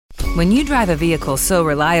When you drive a vehicle so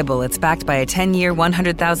reliable it's backed by a 10-year,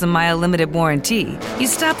 100,000-mile limited warranty, you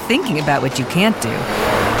stop thinking about what you can't do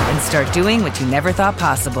and start doing what you never thought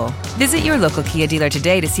possible. Visit your local Kia dealer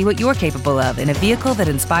today to see what you're capable of in a vehicle that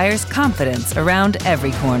inspires confidence around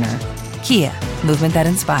every corner. Kia, movement that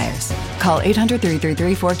inspires. Call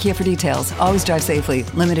 800-333-4KIA for details. Always drive safely.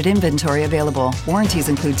 Limited inventory available. Warranties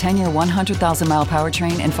include 10-year 100,000-mile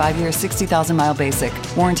powertrain and 5-year 60,000-mile basic.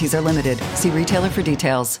 Warranties are limited. See retailer for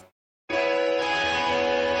details.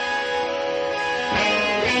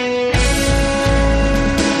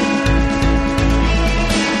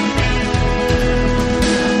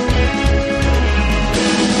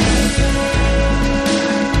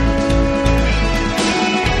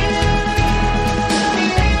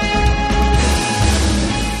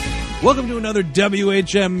 Welcome to another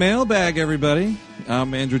WHM Mailbag, everybody.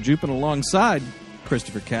 I'm Andrew Jupin alongside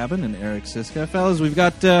Christopher Cabin and Eric Siska. Fellas, we've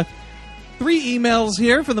got 3 emails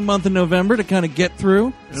here for the month of November to kind of get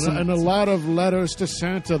through. And a lot of letters to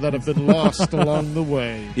Santa that have been lost along the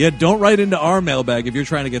way. Yeah, don't write into our mailbag if you're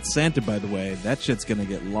trying to get Santa, by the way. That shit's going to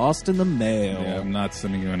get lost in the mail. Yeah, I'm not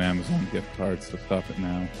sending you an Amazon gift card, so stop it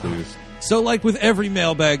now, please. So like with every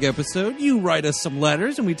mailbag episode, you write us some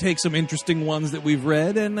letters, and we take some interesting ones that we've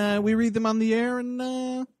read, and we read them on the air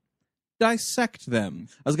and dissect them.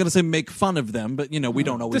 I was going to say make fun of them, but, you know, we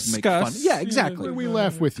don't always Discuss. make fun. Yeah, exactly. We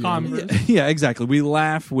laugh with you. Yeah, exactly. We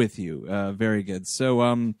laugh with you. Very good.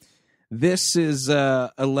 So this is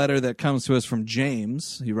a letter that comes to us from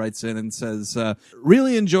James. He writes in and says,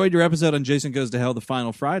 really enjoyed your episode on Jason Goes to Hell, the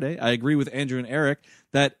final Friday. I agree with Andrew and Eric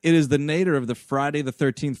that it is the nadir of the Friday the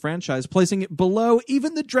 13th franchise, placing it below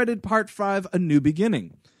even the dreaded Part 5, A New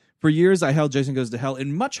Beginning. For years, I held Jason Goes to Hell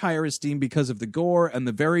in much higher esteem because of the gore and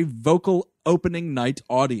the very vocal opening night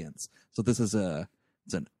audience. So this is a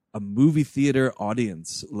movie theater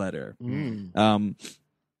audience letter.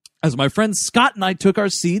 As my friend Scott and I took our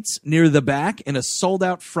seats near the back in a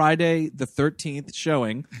sold-out Friday the 13th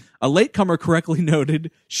showing, a latecomer correctly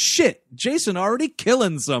noted, "Shit, Jason already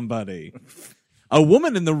killing somebody." A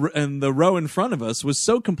woman in the row in front of us was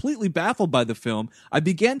so completely baffled by the film, I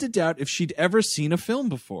began to doubt if she'd ever seen a film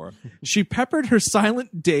before. She peppered her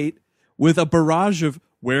silent date with a barrage of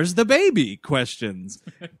 "Where's the baby?" questions,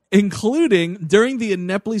 including during the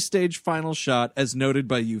ineptly staged final shot, as noted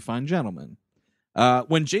by you fine gentlemen.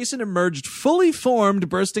 When Jason emerged fully formed,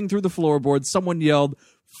 bursting through the floorboards, someone yelled,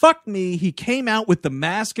 "Fuck me, he came out with the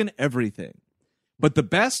mask and everything." But the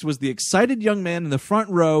best was the excited young man in the front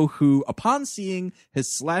row who, upon seeing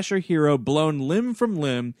his slasher hero blown limb from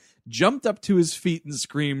limb, jumped up to his feet and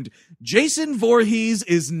screamed, "Jason Voorhees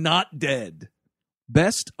is not dead."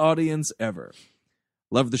 Best audience ever.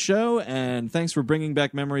 Love the show, and thanks for bringing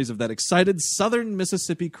back memories of that excited southern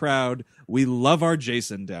Mississippi crowd. We love our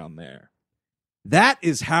Jason down there. That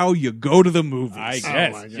is how you go to the movies. I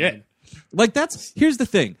guess. my God. Yeah. Like, here's the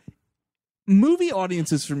thing. Movie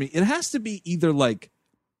audiences for me, it has to be either like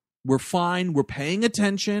we're fine, we're paying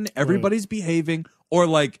attention, everybody's behaving, or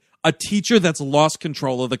like a teacher that's lost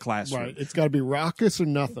control of the classroom. Right. It's got to be raucous or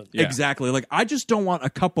nothing. Yeah. Exactly. Like, I just don't want a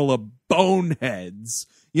couple of boneheads,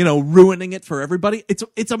 ruining it for everybody.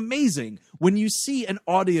 It's amazing when you see an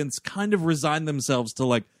audience kind of resign themselves to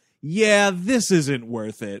like, yeah, this isn't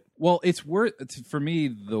worth it. Well, for me,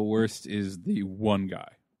 the worst is the one guy.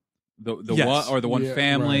 The Yes. one or the one Yeah,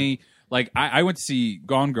 family. right. Like I went to see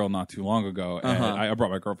Gone Girl not too long ago, and Uh-huh. I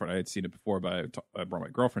brought my girlfriend. I had seen it before, but I brought my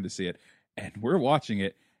girlfriend to see it, and we're watching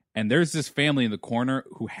it. And there's this family in the corner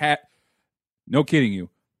who had, no kidding you,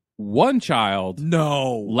 one child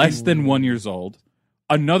No. less than 1 year old,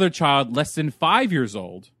 another child less than 5 years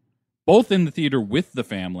old, both in the theater with the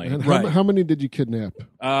family. And Right. how many did you kidnap?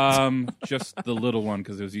 Just the little one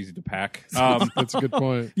because it was easy to pack. That's a good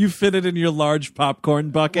point. You fit it in your large popcorn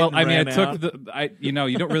bucket. Well, and I mean, I ran took out.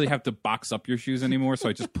 you don't really have to box up your shoes anymore, so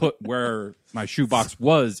I just put where my shoebox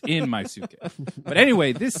was in my suitcase. But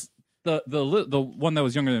anyway, the one that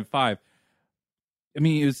was younger than 5. I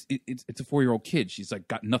mean, it's a 4-year-old kid. She's like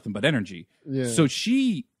got nothing but energy. Yeah. So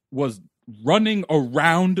she was running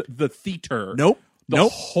around the theater. Nope. The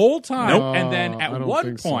whole time. Nope. And then I at don't one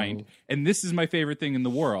think point, so. and this is my favorite thing in the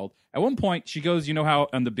world, at one point she goes, you know how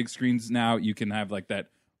on the big screens now you can have like that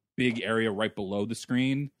big area right below the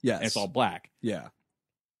screen? Yes. And it's all black. Yeah.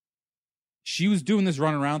 She was doing this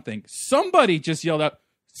run around thing. Somebody just yelled out,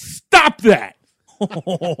 "Stop that!"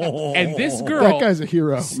 And this girl That guy's a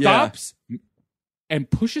hero. stops and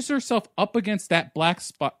pushes herself up against that black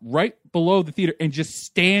spot right below the theater and just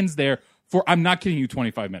stands there I'm not kidding you,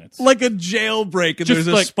 25 minutes. Like a jailbreak, and Just there's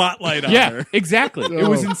a like- spotlight on Yeah, her. exactly. Oh. It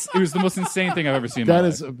was the most insane thing I've ever seen. In That my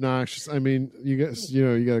is life. obnoxious. I mean, you guys,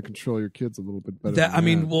 you got to control your kids a little bit better. That, than I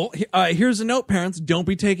mean, that. well, here's a note, parents. Don't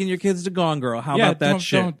be taking your kids to Gone Girl. How about that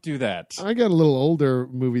shit? Don't do that. I got a little older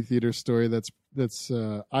movie theater story that's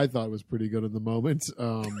I thought was pretty good in the moment.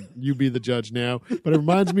 You be the judge now, but it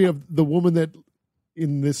reminds me of the woman that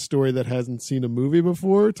in this story that hasn't seen a movie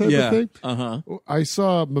before type of thing. I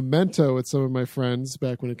saw Memento with some of my friends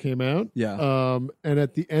back when it came out. Yeah. And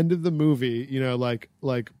at the end of the movie,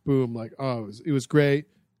 like boom, like it was great.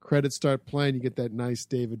 Credits start playing. You get that nice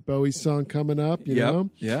David Bowie song coming up. You know.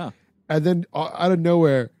 Yeah. And then out of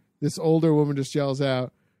nowhere, this older woman just yells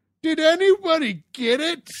out, "Did anybody get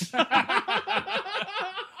it?"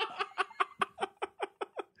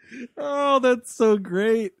 Oh, that's so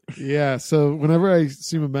great. Yeah. So whenever I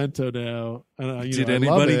see Memento now, Did I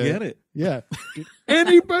love anybody get it? Yeah. Did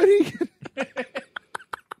anybody get it?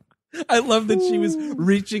 I love that she was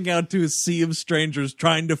reaching out to a sea of strangers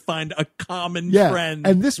trying to find a common friend.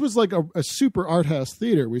 And this was like a super art house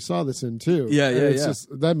theater. We saw this in too. Yeah, And yeah, it's yeah.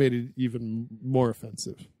 just that made it even more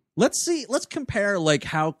offensive. Let's compare like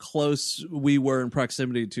how close we were in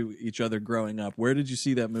proximity to each other growing up. Where did you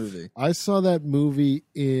see that movie? I saw that movie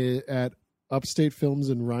at Upstate Films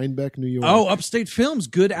in Rhinebeck, New York. Oh, Upstate Films,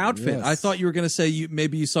 good outfit. Yes. I thought you were going to say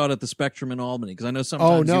maybe you saw it at the Spectrum in Albany because I know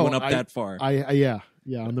sometimes you went up that far.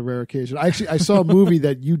 Yeah, on the rare occasion. I saw a movie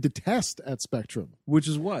that you detest at Spectrum, Which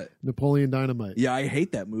is what? Napoleon Dynamite. Yeah, I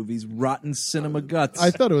hate that movie. It's rotten cinema guts. I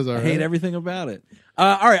thought it was all I right. hate everything about it.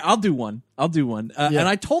 All right, I'll do one. And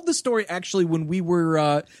I told the story actually when we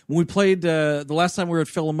were when we played the last time we were at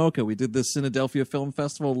Philomoka. We did the Philadelphia Film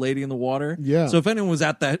Festival, Lady in the Water. Yeah. So if anyone was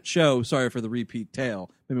at that show, sorry for the repeat tale.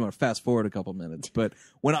 Maybe you want to fast forward a couple minutes. But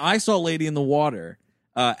when I saw Lady in the Water,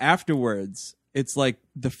 afterwards, it's like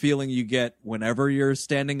the feeling you get whenever you're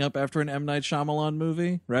standing up after an M. Night Shyamalan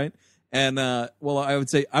movie, right? And I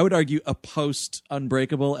would argue a post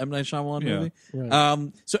Unbreakable M. Night Shyamalan movie.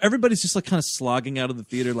 Right. So everybody's just like kind of slogging out of the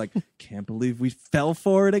theater, like, can't believe we fell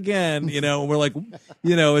for it again. And we're like,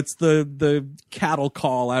 it's the cattle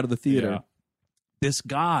call out of the theater. Yeah. This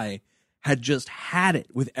guy had just had it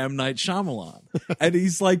with M. Night Shyamalan. And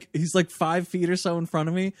he's like 5 feet or so in front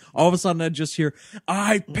of me. All of a sudden I just hear,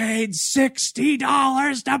 I paid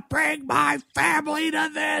 $60 to bring my family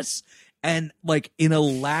to this. And like in a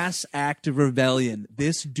last act of rebellion,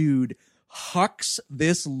 this dude hucks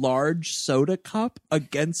this large soda cup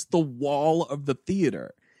against the wall of the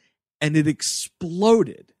theater and it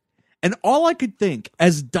exploded. And all I could think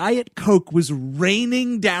as Diet Coke was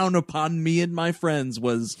raining down upon me and my friends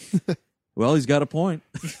was, well, he's got a point.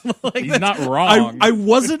 He's not wrong. I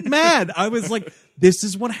wasn't mad. I was like, this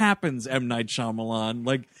is what happens, M. Night Shyamalan.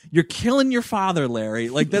 Like, you're killing your father, Larry.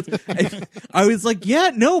 Like, that's. I was like,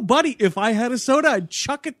 yeah, no, buddy. If I had a soda, I'd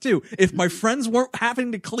chuck it too. If my friends weren't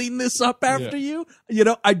having to clean this up after you,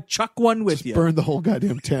 I'd chuck one with you. Burn the whole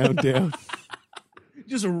goddamn town down.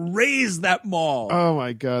 Just raise that mall. Oh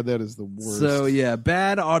my god, that is the worst. So yeah,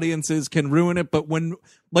 bad audiences can ruin it. But when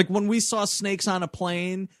we saw Snakes on a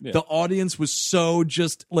Plane, the audience was so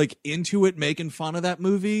just like into it, making fun of that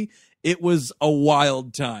movie. It was a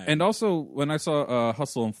wild time. And also, when I saw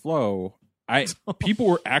Hustle and Flow, people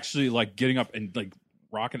were actually like getting up and like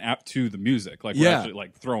rocking out to the music, like we're actually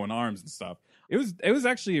like throwing arms and stuff. It was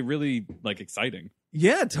actually really like exciting.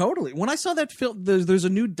 Yeah, totally. When I saw that film, there's a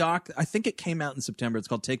new doc. I think it came out in September. It's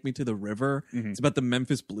called Take Me to the River. Mm-hmm. It's about the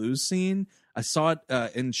Memphis blues scene. I saw it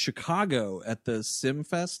in Chicago at the Sim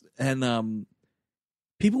Fest, and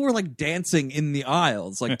people were like dancing in the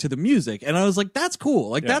aisles, like to the music. And I was like, that's cool.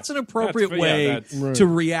 Like that's an appropriate way to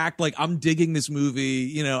react. Like, I'm digging this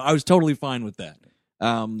movie. I was totally fine with that.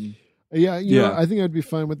 Yeah, know, I think I'd be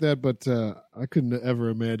fine with that, but I couldn't ever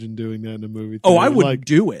imagine doing that in a movie. Oh, I would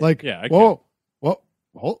do it. Like, I whoa,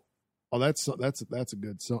 that's a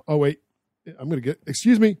good song. Oh wait, I'm gonna get.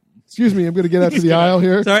 Excuse me. I'm gonna get out to the aisle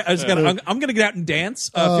here. Sorry, I'm gonna get out and dance.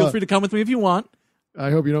 Feel free to come with me if you want.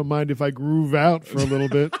 I hope you don't mind if I groove out for a little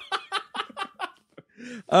bit.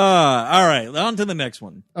 All right, on to the next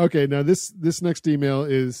one. Okay, now this next email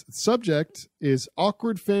subject is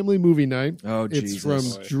awkward family movie night. Oh, it's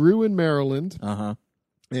Jesus. from Drew in Maryland,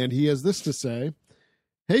 and he has this to say.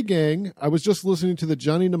 Hey, gang, I was just listening to the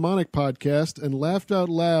Johnny Mnemonic podcast and laughed out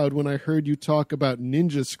loud when I heard you talk about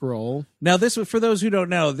Ninja Scroll. Now, this, for those who don't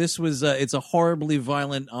know, this was it's a horribly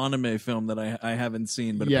violent anime film that I haven't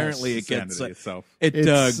seen, but apparently it gets itself. It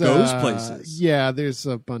goes places. Yeah, there's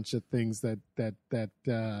a bunch of things that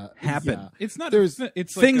happen. Yeah. It's not. There's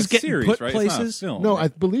it's things like a getting series, put right? places. It's not a film. No, I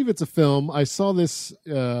believe it's a film. I saw this,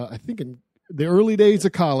 I think in the early days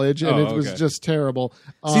of college, and it was okay. just terrible.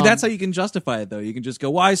 See, that's how you can justify it, though. You can just go,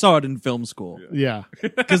 well, I saw it in film school. Yeah.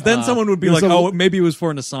 Because then someone would be there's like, a- oh, maybe it was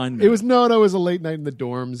for an assignment. It was no, it was a late night in the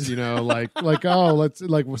dorms,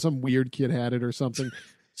 some weird kid had it or something.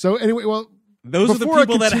 So anyway, well, Those are the before I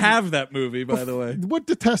people that continue- have that movie, by the way. What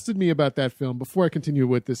detested me about that film, before I continue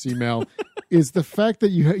with this email, is the fact that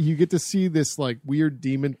you get to see this like weird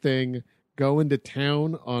demon thing go into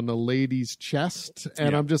town on a lady's chest,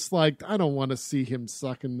 and I'm just like, I don't want to see him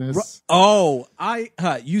sucking this. Oh,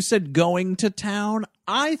 you said going to town?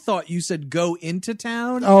 I thought you said go into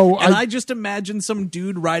town. Oh, and I I just imagined some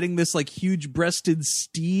dude riding this like huge-breasted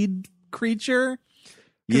steed creature.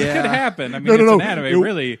 It could happen. I mean, No, it's no, an anime,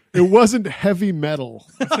 really. It wasn't heavy metal.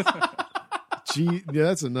 Gee, yeah,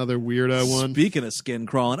 that's another weirdo one. Speaking of skin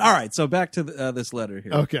crawling. All right, so back to this letter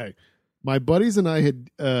here. Okay. My buddies and I had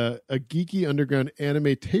a geeky underground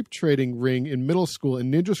anime tape trading ring in middle school,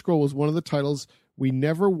 and Ninja Scroll was one of the titles we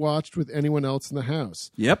never watched with anyone else in the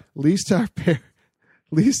house. Yep. Least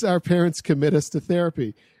our parents commit us to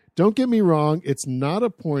therapy. Don't get me wrong, it's not a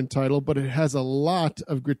porn title, but it has a lot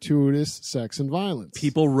of gratuitous sex and violence.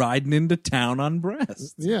 People riding into town on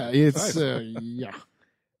breasts. Yeah, it's yeah.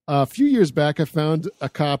 A few years back, I found a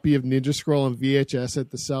copy of Ninja Scroll on VHS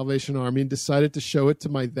at the Salvation Army and decided to show it to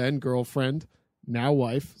my then girlfriend, now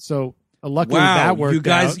wife. So luckily that worked you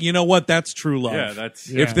guys, out. you know what? That's true love. Yeah, that's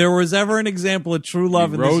If there was ever an example of true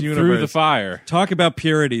love in this rode universe, through the fire. talk about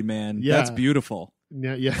purity, man. Yeah. That's beautiful.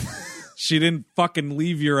 Yeah. She didn't fucking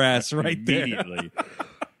leave your ass right there. Immediately.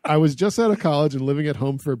 I was just out of college and living at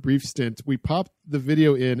home for a brief stint. We popped the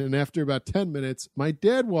video in, and after about 10 minutes, my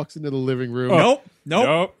dad walks into the living room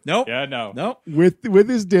Nope. Yeah, no. Nope. with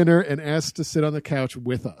his dinner and asks to sit on the couch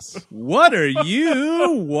with us. What are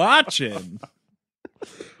you watching?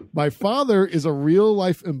 My father is a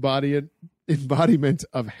real-life embodiment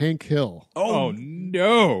of Hank Hill. Oh,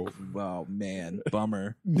 no. Oh, man.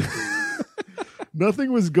 Bummer.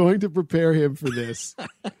 Nothing was going to prepare him for this.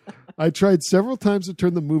 I tried several times to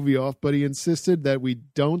turn the movie off, but he insisted that we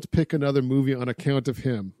don't pick another movie on account of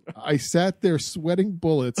him. I sat there sweating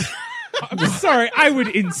bullets. I'm sorry. I would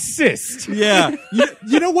insist. Yeah.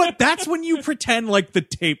 You know what? That's when you pretend like the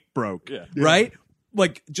tape broke, right?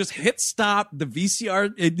 Like, just hit stop, the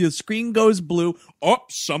VCR, the screen goes blue. Oh,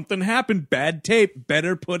 something happened. Bad tape.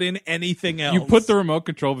 Better put in anything else. You put the remote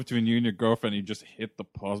control between you and your girlfriend, and you just hit the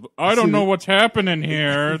pause button. I don't know what's happening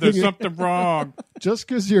here. There's something wrong. Just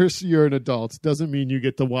because you're an adult doesn't mean you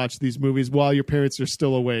get to watch these movies while your parents are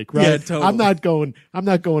still awake, right? Yeah, totally. I'm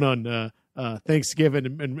not going on Thanksgiving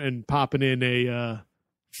and popping in a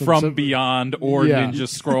From Beyond or Yeah. Ninja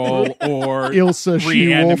Scroll or Ilsa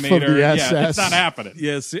She-Wolf of Reanimator. the SS. Yeah, it's not happening.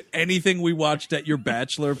 Yes, anything we watched at your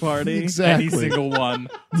bachelor party. Exactly. Any single one.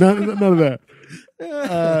 None of that.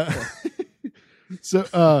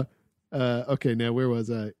 Okay, now where was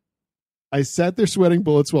I? I sat there sweating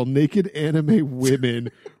bullets while naked anime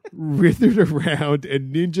women writhed around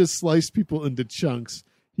and ninja sliced people into chunks.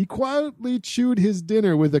 He quietly chewed his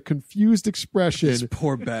dinner with a confused expression. This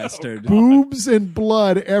poor bastard. Boobs and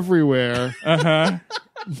blood everywhere. Uh-huh.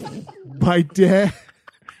 My dad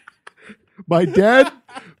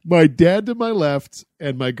to my left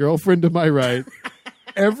and my girlfriend to my right.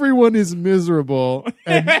 Everyone is miserable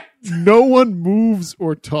and no one moves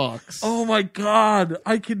or talks. Oh my God.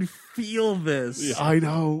 I can feel this. I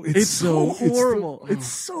know. It's so horrible. It's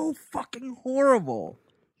so fucking horrible.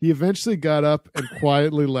 He eventually got up and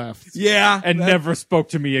quietly left. Yeah. And never spoke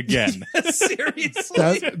to me again.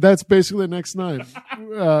 Seriously. That's basically the next night.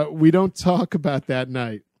 We don't talk about that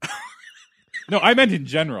night. No, I meant in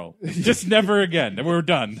general. Just never again. We're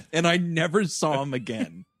done. And I never saw him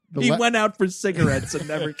again. The He la- went out for cigarettes and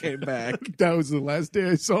never came back. That was the last day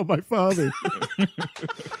I saw my father.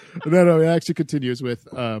 No, it actually continues with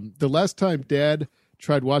the last time Dad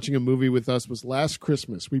tried watching a movie with us was last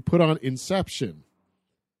Christmas. We put on Inception.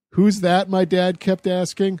 Who's that? My dad kept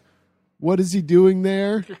asking. What is he doing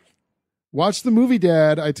there? Watch the movie,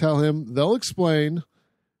 Dad, I tell him. They'll explain.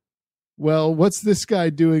 Well, what's this guy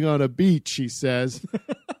doing on a beach, he says.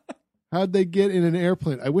 How'd they get in an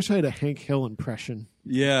airplane? I wish I had a Hank Hill impression.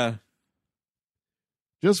 Yeah.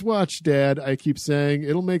 Just watch, Dad, I keep saying.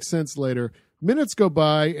 It'll make sense later. Minutes go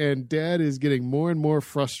by, and Dad is getting more and more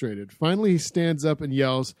frustrated. Finally, he stands up and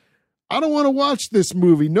yells, I don't want to watch this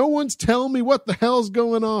movie. No one's telling me what the hell's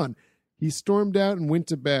going on. He stormed out and went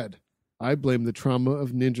to bed. I blame the trauma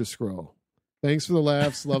of Ninja Scroll. Thanks for the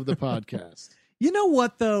laughs. Love the podcast. You know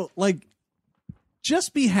what, though? Like,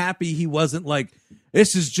 just be happy he wasn't like,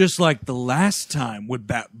 this is just like the last time with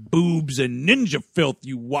that boobs and ninja filth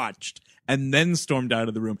you watched, and then stormed out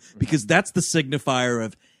of the room. Because that's the signifier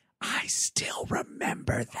of, I still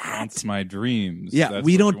remember that. Haunts my dreams. Yeah, That's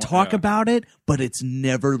we what don't you want- talk yeah. about it, but it's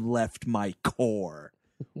never left my core.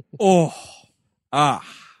 Oh,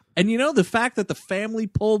 and the fact that the family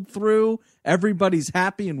pulled through, everybody's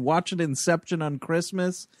happy and watching Inception on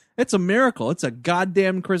Christmas. It's a miracle. It's a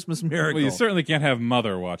goddamn Christmas miracle. Well, you certainly can't have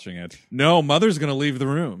Mother watching it. No, Mother's going to leave the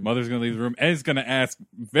room. Mother's going to leave the room and is going to ask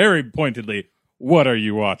very pointedly, "What are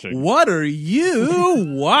you watching?" What are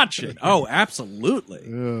you watching? Oh,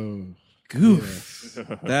 absolutely. Oh, Goof.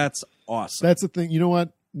 That's awesome. that's the thing. You know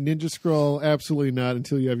what? Ninja Scroll, absolutely not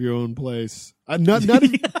until you have your own place. Not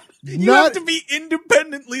You have to be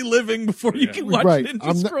independently living before you can watch right.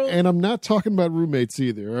 Ninja Scroll. I'm not talking about roommates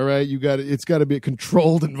either. All right, it's got to be a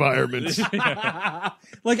controlled environment.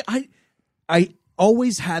 Like I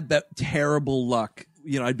always had that terrible luck.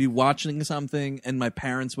 I'd be watching something and my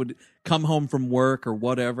parents would come home from work or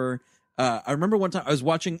whatever. I remember one time I was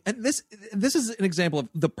watching, and this is an example of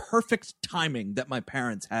the perfect timing that my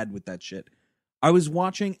parents had with that shit. I was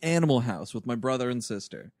watching Animal House with my brother and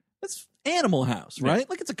sister. It's Animal House, right?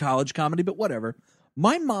 Like it's a college comedy, but whatever.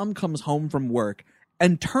 My mom comes home from work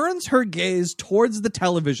and turns her gaze towards the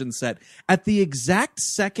television set at the exact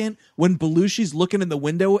second when Belushi's looking in the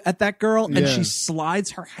window at that girl and she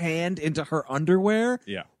slides her hand into her underwear.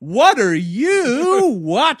 Yeah. What are you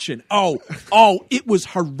watching? Oh, it was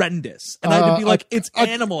horrendous. And I had to be like, it's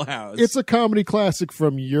Animal House. It's a comedy classic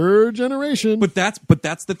from your generation. But that's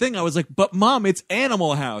the thing. I was like, but Mom, it's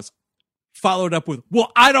Animal House. Followed up with,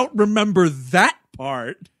 well, I don't remember that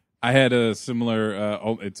part. I had a similar,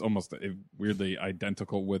 it's almost weirdly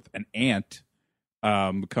identical with an aunt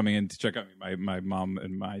coming in to check out me. My mom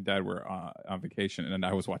and my dad were on vacation, and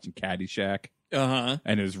I was watching Caddyshack. Uh-huh.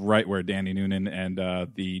 And it was right where Danny Noonan and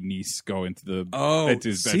the niece go into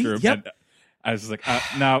his see? bedroom. Yep. And I was like,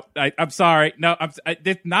 no, I'm sorry. No,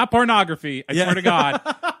 it's not pornography. I swear to God.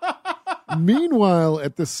 Meanwhile,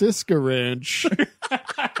 at the Siska Ranch,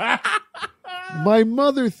 my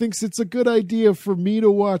mother thinks it's a good idea for me to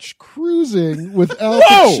watch Cruising with Al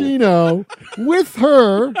Pacino with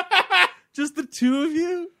her. Just the two of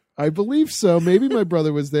you? I believe so. Maybe my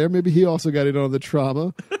brother was there. Maybe he also got in on the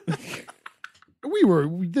trauma.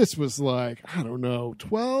 This was like, I don't know,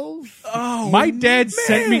 12? Oh, My dad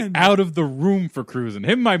sent me man. out of the room for Cruising.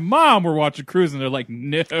 Him and my mom were watching Cruising. They're like,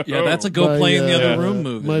 no. Yeah, that's a go play in the other room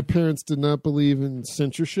movie. My parents did not believe in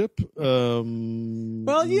censorship. Well,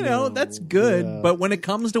 that's good. Yeah. But when it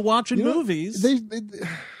comes to watching movies, let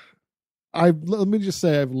me just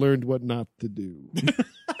say I've learned what not to do.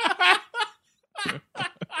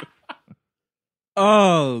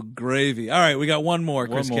 oh, gravy. All right, we got one more,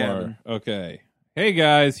 Chris One more. Cabin. Okay. Hey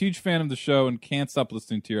guys, huge fan of the show and can't stop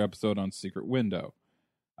listening to your episode on Secret Window.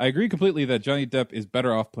 I agree completely that Johnny Depp is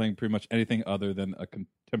better off playing pretty much anything other than a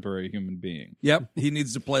contemporary human being. Yep, he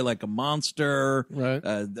needs to play like a monster, Right.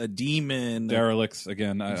 a demon. Derelicts,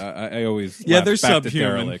 again, I always Yeah, laugh they're back to subhuman.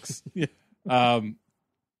 derelicts. Yeah.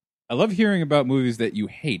 I love hearing about movies that you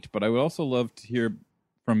hate, but I would also love to hear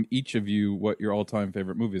from each of you what your all-time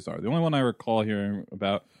favorite movies are. The only one I recall hearing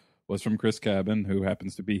about was from Chris Cabin, who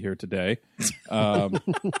happens to be here today,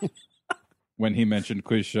 when he mentioned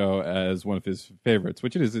Quiz Show as one of his favorites,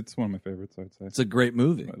 which it is. It's one of my favorites, I'd say. It's a great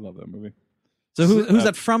movie. I love that movie. So who's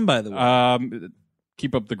that from, by the way?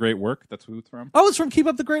 Keep Up the Great Work. That's who it's from. Oh, it's from Keep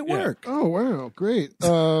Up the Great Yeah. Work. Oh, wow. Great.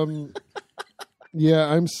 Yeah,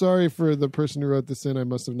 I'm sorry for the person who wrote this in. I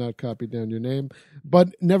must have not copied down your name.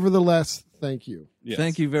 But nevertheless, thank you. Yes.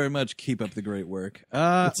 Thank you very much. Keep up the great work.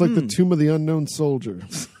 It's like the Tomb of the Unknown Soldier.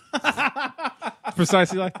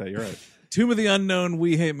 Precisely like that. You're right. Tomb of the Unknown,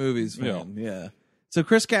 We Hate Movies fan. Yeah. So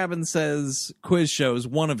Chris Cabin says Quiz Show is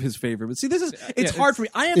one of his favorite. But see, it's hard for me.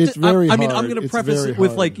 I have it's to. very I'm hard. going to It's preface very it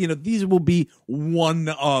with hard. these will be one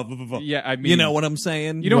of. Yeah, I mean, you know what I'm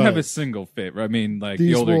saying? You don't have Right. a single favorite. I mean, like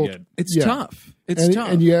These the older will- you get. It's Yeah. tough. It's tough.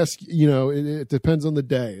 And you ask, it depends on the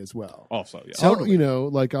day as well. Also, yeah.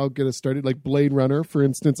 I'll get us started. Like Blade Runner, for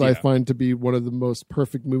instance, I Yeah. find to be one of the most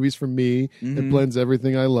perfect movies for me. Mm-hmm. It blends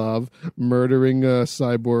everything I love: murdering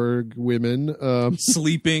cyborg women,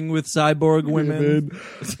 Sleeping with cyborg women,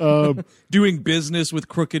 um, doing business with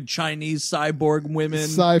crooked Chinese cyborg women.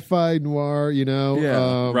 sci-fi noir. Yeah.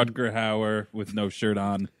 Rutger Hauer with no shirt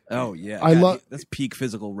on. Oh yeah, I love- that's peak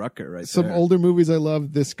physical Rucker right some there. older movies I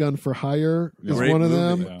love. This Gun for Hire is Great one of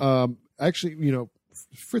movie. them. Yeah. Actually,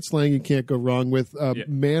 Fritz Lang you can't go wrong with. Yeah.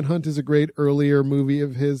 Manhunt is a great earlier movie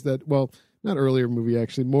of his that, well, not earlier movie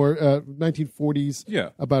actually, more 1940s Yeah.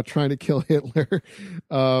 about trying to kill Hitler.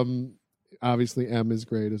 Obviously M is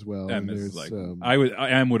great as well. M And is there's,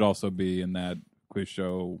 like M would also be in that quiz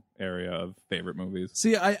show area of favorite movies.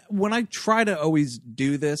 See, when I try to always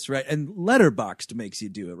do this, right, and Letterboxd makes you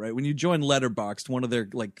do it, right? When you join Letterboxd, one of their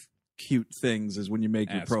like cute things is when you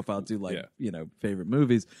make your profile do like favorite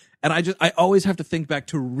movies, and I always have to think back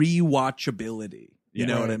to rewatchability. You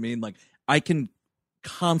know what I mean? Like I can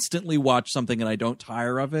constantly watch something and I don't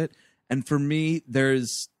tire of it, and for me,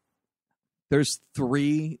 there's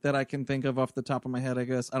 3 that I can think of off the top of my head. I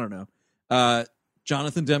guess I don't know.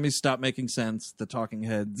 Jonathan Demme's Stop Making Sense, the Talking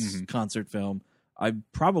Heads concert film. I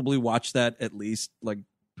probably watch that at least like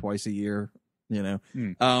twice a year, you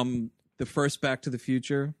know. The first Back to the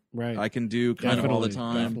Future, right? I can do kind of all the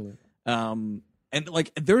time. And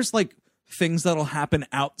like there's like things that'll happen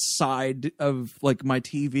outside of like my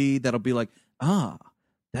TV that'll be like,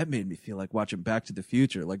 that made me feel like watching Back to the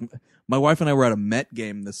Future. Like my wife and I were at a Met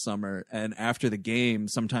game this summer, and after the game,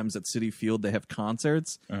 sometimes at Citi Field they have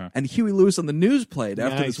concerts, and Huey Lewis on the News played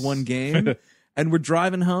after this one game, and we're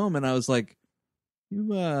driving home, and I was like, "You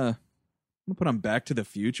I'm gonna put on Back to the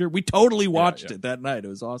Future." We totally watched it that night. It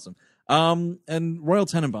was awesome. And Royal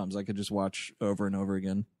Tenenbaums I could just watch over and over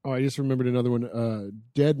again. Oh, I just remembered another one,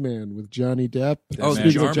 Dead Man with Johnny Depp.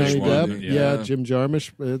 Speaking of Johnny Depp, yeah, Jim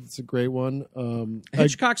Jarmusch. It's a great one.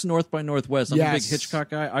 Hitchcock's North by Northwest. I'm a big Hitchcock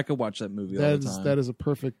guy. I could watch that movie all the time. That is a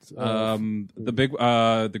perfect.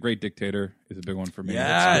 The Great Dictator is a big one for me.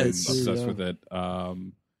 Yes. I'm obsessed with it.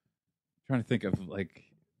 Trying to think of like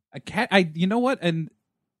you know what? And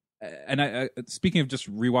I speaking of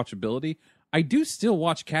just rewatchability, I do still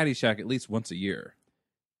watch Caddyshack at least once a year.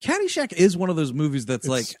 Caddyshack is one of those movies that's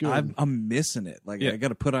It's like I'm missing it. Like I got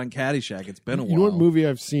to put on Caddyshack. It's been a while. You know what movie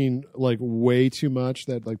I've seen like way too much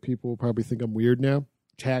that like people will probably think I'm weird now?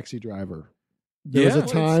 Taxi Driver. There was a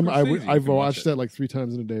time I've watched that like 3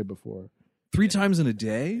 times in a day before. 3 times in a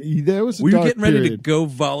day? There was a Were you dark getting ready to period. go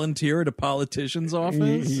volunteer at a politician's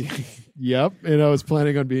office? Yep, and I was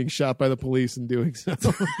planning on being shot by the police and doing so.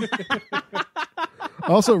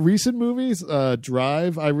 Also, recent movies,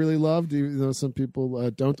 Drive, I really loved. Even though some people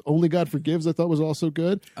don't. Only God Forgives, I thought was also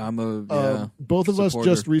good. I'm a both of us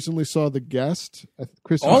just recently saw The Guest.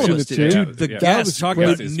 Chris, all of seen us it did. too? Dude, The That Guest. was Talk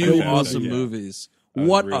great. about new awesome Yeah. movies. was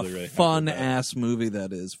What really a fun ass movie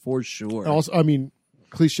that is, for sure. Also, I mean,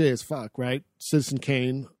 cliche as fuck, right? Citizen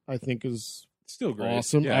Kane, I think, is Still great.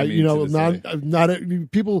 awesome. Yeah, I mean, to this day.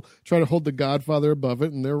 People try to hold The Godfather above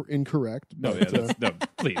it, and they're incorrect. No, but, yeah, no,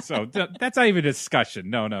 please. So that's not even a discussion.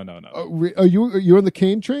 No. are you on the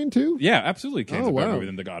Kane train too? Yeah, absolutely. Kane's a better wow. movie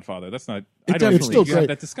than The Godfather. That's not. It I don't definitely- think It's still we have great.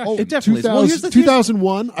 that discussion. It definitely is. Well, here's the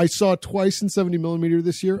 2001, I saw it twice in 70mm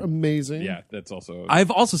this year. Amazing. Yeah, that's also.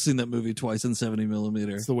 I've also seen that movie twice in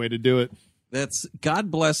 70mm. It's the way to do it. That's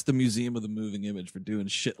God bless the Museum of the Moving Image for doing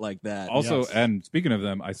shit like that. Also, Yes. and speaking of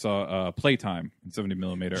them, I saw Playtime in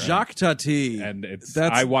 70mm. Jacques Tati, and it's.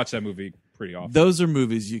 That's- I watch that movie pretty often. those are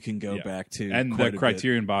movies you can go Yeah. back to. And quite the a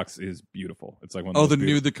Criterion box is beautiful. It's like one. bit. Of Oh,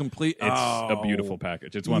 those the complete. It's a beautiful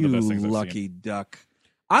package. It's one of the best things I've lucky seen. duck.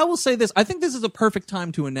 I will say this. I think this is a perfect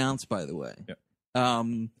time to announce. By the way,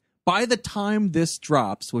 by the time this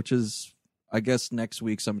drops, which is I guess next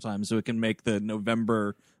week sometime, so it can make the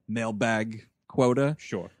November mailbag quota.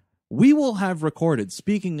 Sure. We will have recorded.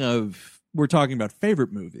 Speaking of, we're talking about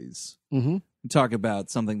favorite movies. Mm-hmm. We talk about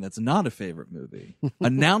something that's not a favorite movie.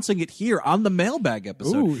 Announcing it here on the mailbag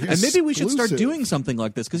episode. Ooh, And maybe we should start exclusive. doing something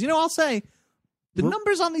like this. Because, I'll say the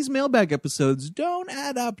numbers on these mailbag episodes don't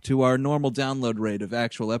add up to our normal download rate of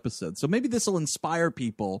actual episodes. So maybe this will inspire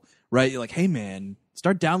people, right? You're like, hey, man,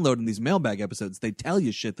 start downloading these mailbag episodes. They tell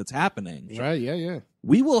you shit that's happening. Right, yeah.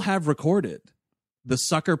 We will have recorded the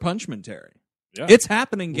Sucker Punchmentary. Yeah. It's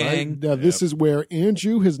happening, gang. Right. Now, this is where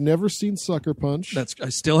Andrew has never seen Sucker Punch. I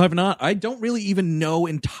still have not. I don't really even know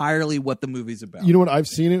entirely what the movie's about. You know what? I've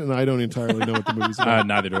seen it, and I don't entirely know what the movie's about.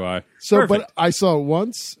 Neither do I. So, Perfect. but I saw it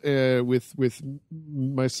once with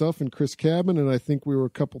myself and Chris Cabin, and I think we were a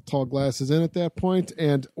couple tall glasses in at that point.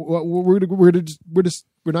 And we're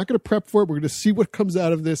not going to prep for it. We're going to see what comes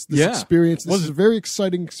out of this experience. This is a very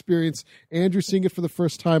exciting experience. Andrew seeing it for the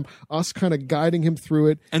first time, us kind of guiding him through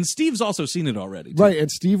it. And Steve's also seen it already, too. Right,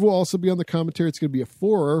 and Steve will also be on the commentary. It's going to be a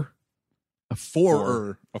four-er. A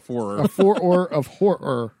four-er. A four. A four-er of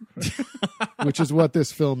horror, which is what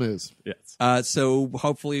this film is. Yes. So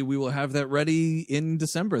hopefully we will have that ready in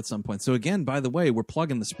December at some point. So again, by the way, we're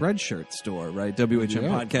plugging the Spreadshirt store, right?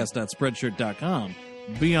 WHMpodcast.spreadshirt.com.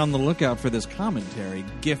 Be on the lookout for this commentary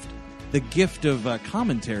gift. The gift of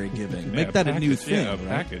commentary giving. Make that a new thing. Yeah, a right?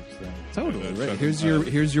 package. Thing. Totally right. Here's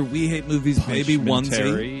your We Hate Movies baby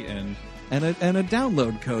onesie and and a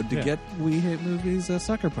download code to get We Hate Movies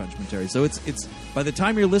Sucker Punchmentary. So it's by the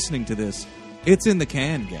time you're listening to this, it's in the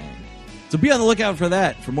can, gang. So be on the lookout for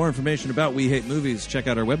that. For more information about We Hate Movies, check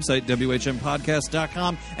out our website,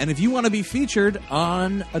 WHMpodcast.com. And if you want to be featured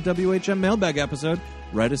on a WHM Mailbag episode,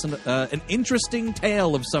 write us an interesting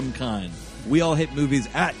tale of some kind. We all hate movies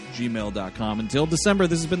at gmail.com. Until December,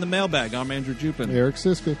 this has been the Mailbag. I'm Andrew Jupin. Eric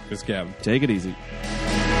Siska. Chris Gavin. Take it easy.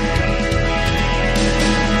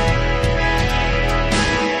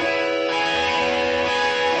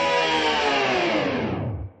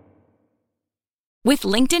 With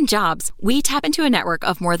LinkedIn Jobs, we tap into a network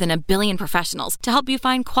of more than 1 billion professionals to help you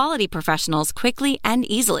find quality professionals quickly and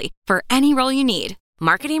easily for any role you need.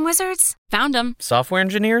 Marketing wizards? Found them. Software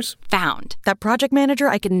engineers? Found. That project manager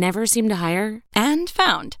I could never seem to hire? And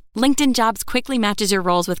found. LinkedIn Jobs quickly matches your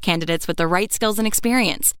roles with candidates with the right skills and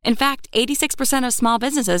experience. In fact, 86% of small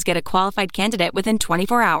businesses get a qualified candidate within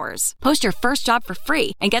 24 hours. Post your first job for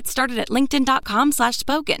free and get started at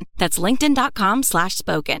linkedin.com/spoken. That's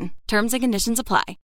linkedin.com/spoken. Terms and conditions apply.